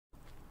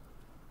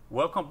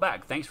Welcome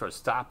back. Thanks for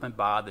stopping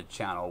by the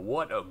channel.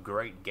 What a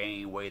great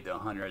game Way the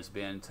Hunter has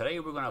been.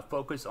 Today we're going to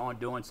focus on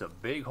doing some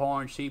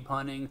bighorn sheep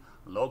hunting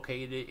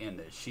located in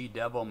the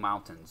She-Devil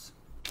Mountains.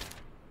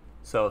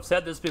 So I've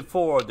said this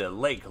before, the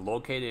lake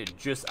located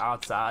just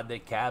outside the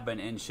cabin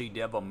in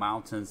She-Devil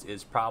Mountains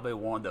is probably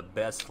one of the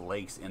best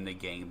lakes in the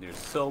game. There's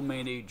so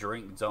many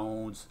drink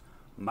zones.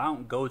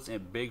 Mountain goats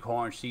and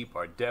bighorn sheep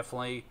are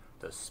definitely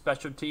the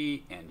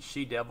specialty in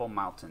She-Devil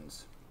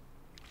Mountains.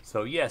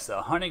 So yes,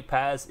 a hunting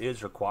pass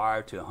is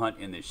required to hunt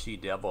in the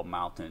She-Devil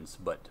Mountains,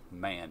 but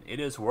man, it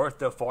is worth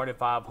the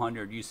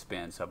 $4,500 you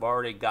spend. So I've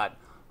already got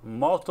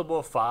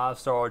multiple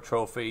 5-star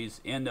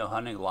trophies in the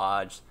hunting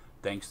lodge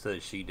thanks to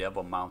the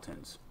She-Devil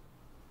Mountains.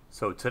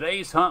 So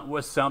today's hunt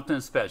was something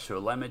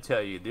special. Let me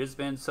tell you, there's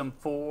been some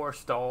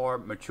 4-star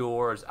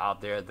matures out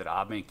there that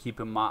I've been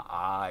keeping my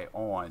eye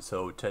on.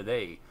 So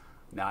today,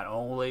 not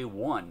only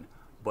one,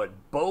 but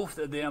both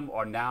of them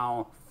are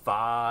now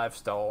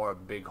 5-star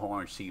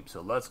bighorn sheep.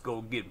 So let's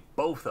go get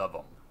both of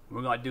them.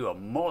 We're going to do a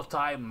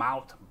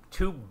multi-mount,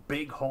 2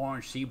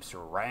 bighorn sheeps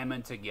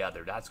ramming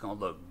together. That's going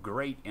to look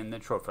great in the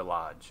trophy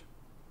lodge.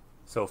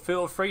 So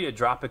feel free to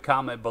drop a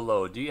comment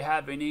below. Do you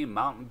have any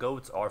mountain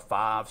goats or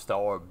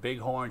 5-star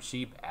bighorn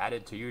sheep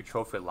added to your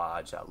trophy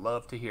lodge? I'd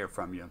love to hear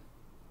from you.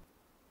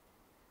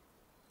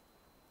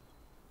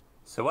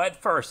 So at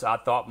first I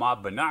thought my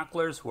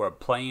binoculars were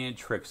playing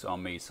tricks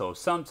on me. So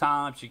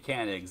sometimes you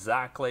can't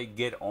exactly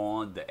get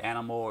on the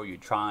animal, or you're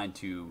trying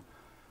to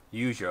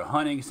use your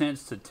hunting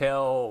sense to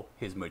tell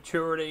his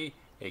maturity.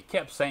 It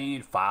kept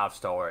saying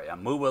 5-star. I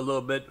move a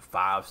little bit,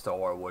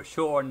 5-star. Well,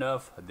 sure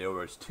enough, there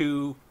was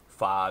 2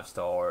 5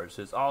 stars.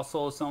 There's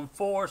also some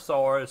 4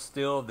 stars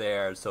still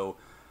there. So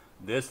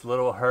this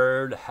little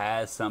herd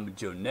has some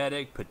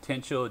genetic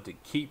potential to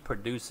keep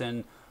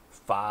producing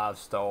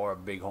 5-star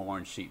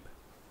bighorn sheep.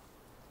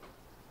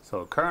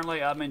 So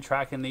currently I've been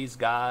tracking these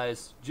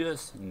guys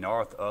just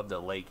north of the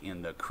lake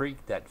in the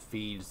creek that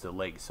feeds the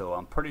lake. So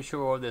I'm pretty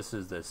sure this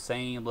is the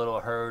same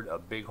little herd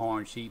of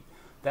bighorn sheep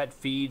that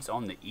feeds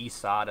on the east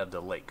side of the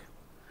lake.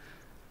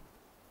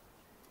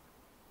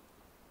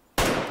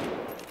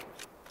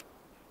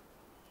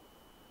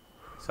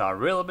 So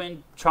I've really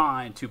been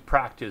trying to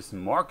practice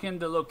marking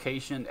the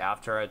location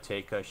after I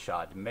take a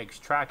shot. It makes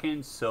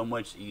tracking so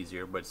much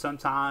easier, but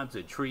sometimes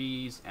the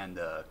trees and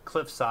the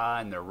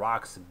cliffside and the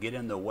rocks get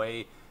in the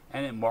way,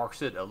 and it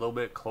marks it a little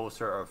bit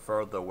closer or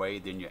further away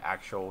than your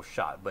actual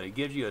shot. But it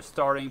gives you a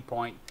starting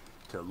point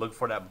to look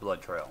for that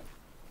blood trail.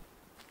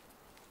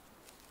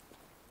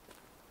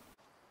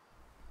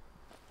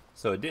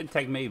 So it didn't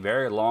take me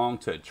very long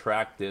to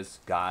track this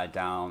guy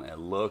down,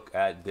 and look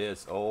at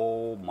this.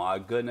 Oh my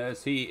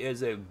goodness, he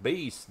is a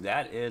beast.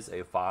 That is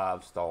a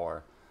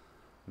 5-star.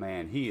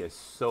 Man, he is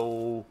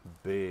so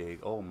big.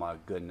 Oh my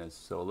goodness.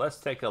 So let's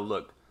take a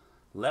look.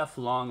 Left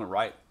lung,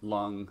 right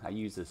lung. I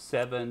use a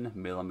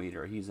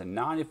 7mm. He's a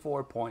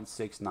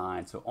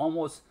 94.69, so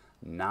almost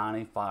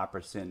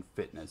 95%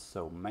 fitness.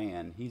 So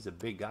man, he's a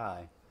big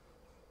guy.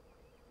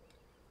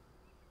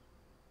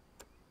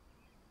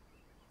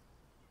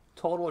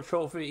 Total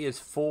trophy is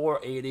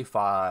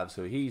 485,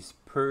 so he's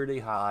pretty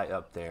high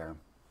up there.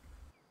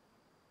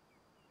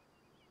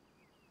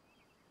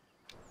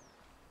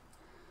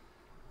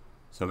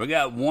 So we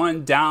got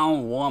one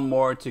down, one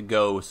more to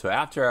go. So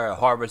after I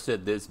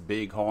harvested this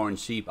bighorn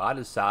sheep, I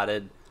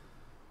decided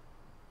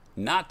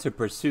not to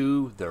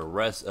pursue the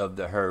rest of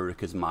the herd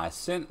because my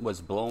scent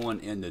was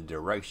blowing in the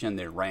direction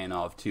they ran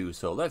off to.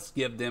 So let's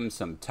give them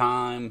some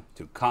time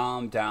to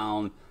calm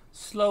down,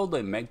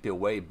 slowly make their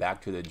way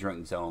back to the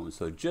drink zone.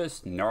 So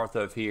just north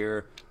of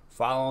here,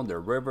 following the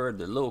river,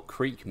 the little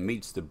creek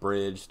meets the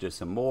bridge. There's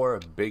some more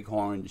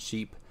bighorn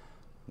sheep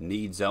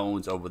need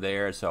zones over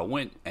there. So I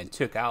went and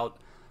took out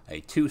a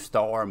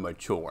 2-star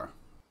mature.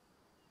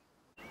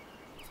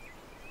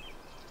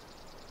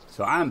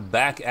 So I'm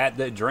back at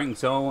the drink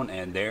zone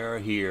and they're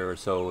here.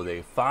 So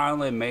they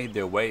finally made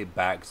their way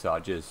back. So I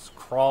just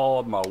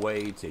crawled my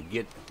way to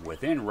get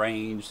within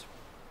range.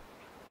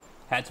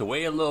 Had to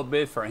wait a little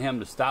bit for him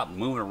to stop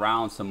moving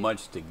around so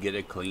much to get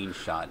a clean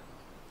shot.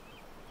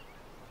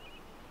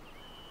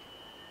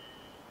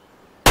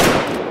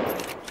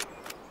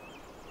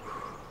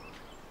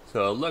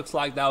 So it looks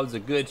like that was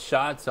a good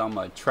shot, so I'm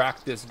going to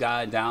track this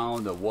guy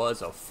down. There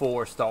was a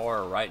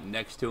 4-star right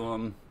next to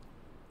him.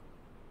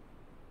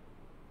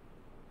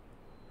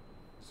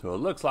 So it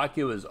looks like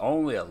it was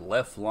only a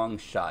left lung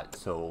shot.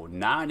 So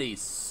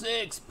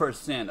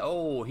 96%.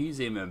 Oh,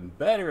 he's even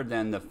better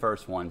than the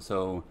first one.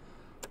 So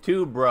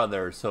 2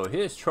 brothers. So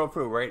his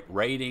trophy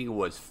rating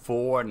was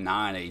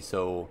 490.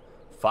 So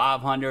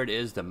 500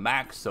 is the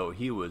max. So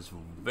he was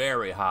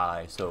very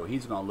high. So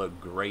he's going to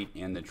look great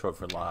in the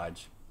trophy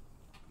lodge.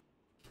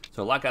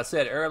 So like I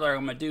said earlier,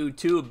 I'm going to do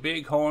 2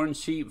 bighorn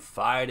sheep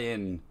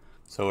fighting.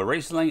 So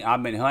recently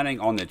I've been hunting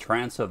on the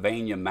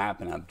Transylvania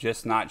map, and I'm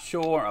just not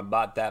sure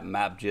about that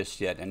map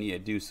just yet. I need to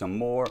do some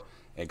more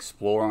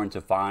exploring to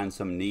find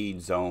some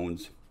need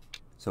zones.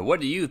 So what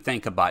do you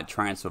think about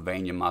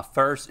Transylvania? My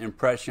first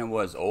impression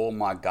was, oh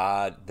my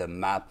God, the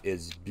map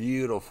is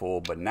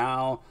beautiful. But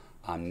now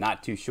I'm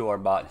not too sure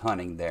about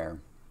hunting there.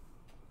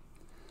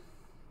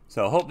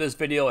 So I hope this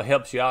video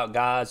helps you out,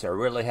 guys. I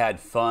really had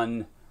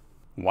fun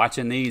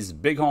watching these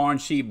bighorn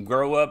sheep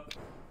grow up.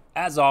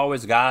 As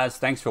always, guys,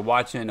 thanks for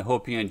watching.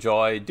 Hope you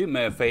enjoyed. Do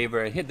me a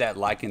favor, hit that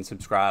like and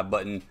subscribe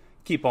button.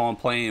 Keep on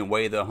playing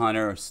Way the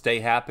Hunter. Stay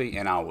happy,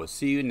 and I will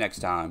see you next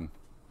time.